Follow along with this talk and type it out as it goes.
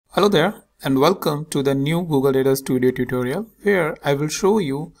Hello there and welcome to the new Google Data Studio tutorial where I will show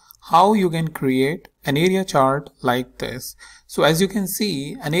you how you can create an area chart like this. So as you can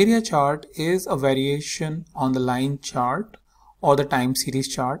see, an area chart is a variation on the line chart or the time series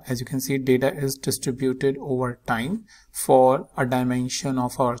chart. As you can see, data is distributed over time for a dimension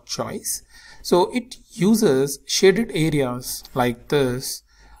of our choice. So it uses shaded areas like this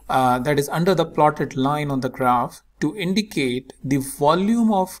that is under the plotted line on the graph to indicate the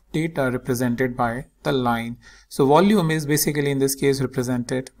volume of data represented by the line. So volume is basically in this case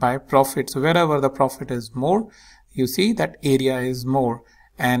represented by profit. So wherever the profit is more, you see that area is more,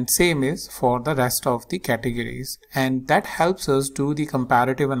 and same is for the rest of the categories. And that helps us do the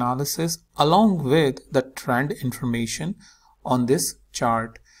comparative analysis along with the trend information on this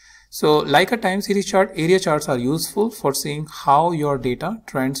chart. So like a time series chart, area charts are useful for seeing how your data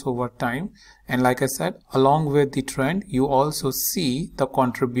trends over time. And like I said, along with the trend, you also see the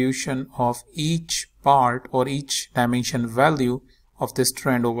contribution of each part or each dimension value of this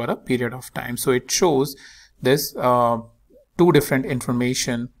trend over a period of time. So it shows this two different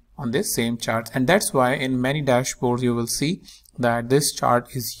information on this same chart. And that's why in many dashboards you will see that this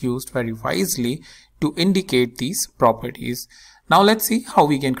chart is used very wisely to indicate these properties. Now let's see how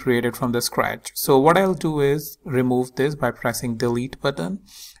we can create it from the scratch. So what I'll do is remove this by pressing delete button,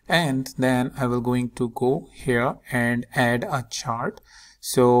 and then I will going to go here and add a chart.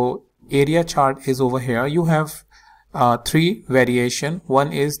 So area chart is over here. You have three variation.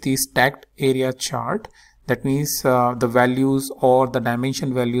 One is the stacked area chart. That means the values or the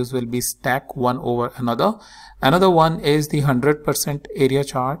dimension values will be stacked one over another. Another one is the 100% area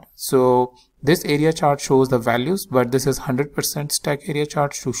chart. So this area chart shows the values, but this is 100% stack area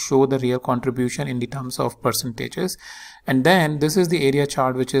chart to show the real contribution in the terms of percentages. And then this is the area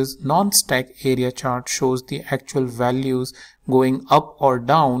chart, which is non-stack area chart, shows the actual values going up or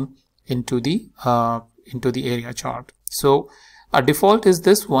down into the area chart. So a default is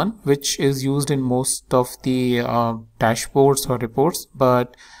this one, which is used in most of the dashboards or reports,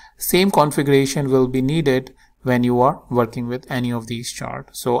 but same configuration will be needed when you are working with any of these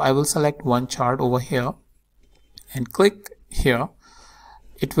charts. So I will select one chart over here and click here.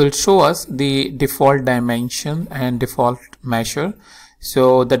 It will show us the default dimension and default measure.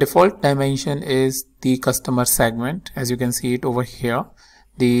 So the default dimension is the customer segment. As you can see it over here,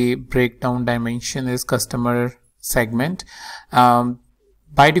 the breakdown dimension is customer segment.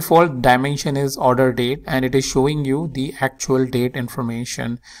 By default dimension is order date, and it is showing you the actual date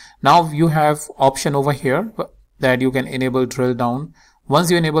information. Now you have option over here that you can enable drill down.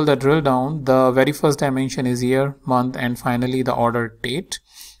 Once you enable the drill down, the very first dimension is year, month, and finally the order date.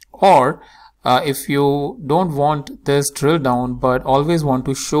 Or if you don't want this drill down but always want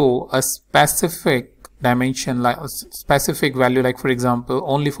to show a specific dimension, like a specific value, like for example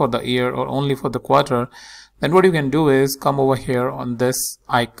only for the year or only for the quarter, then what you can do is come over here on this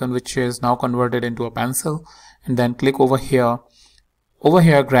icon, which is now converted into a pencil, and then click over here. Over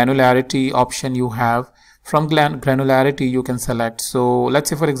here, granularity option you have. From granularity you can select. So let's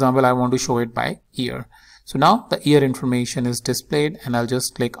say for example I want to show it by year. So now the year information is displayed, and I'll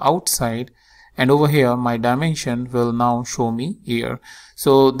just click outside, and over here my dimension will now show me year.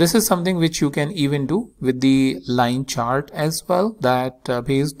 So this is something which you can even do with the line chart as well, that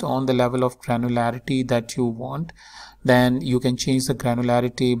based on the level of granularity that you want, then you can change the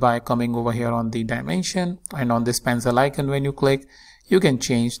granularity by coming over here on the dimension, and on this pencil icon when you click, you can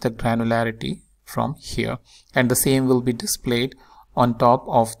change the granularity from here, and the same will be displayed on top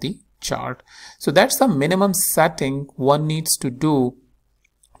of the chart. So that's the minimum setting one needs to do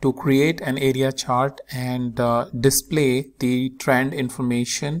to create an area chart and display the trend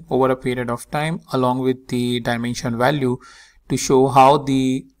information over a period of time along with the dimension value to show how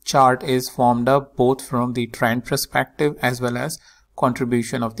the chart is formed up both from the trend perspective as well as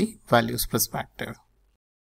contribution of the values perspective.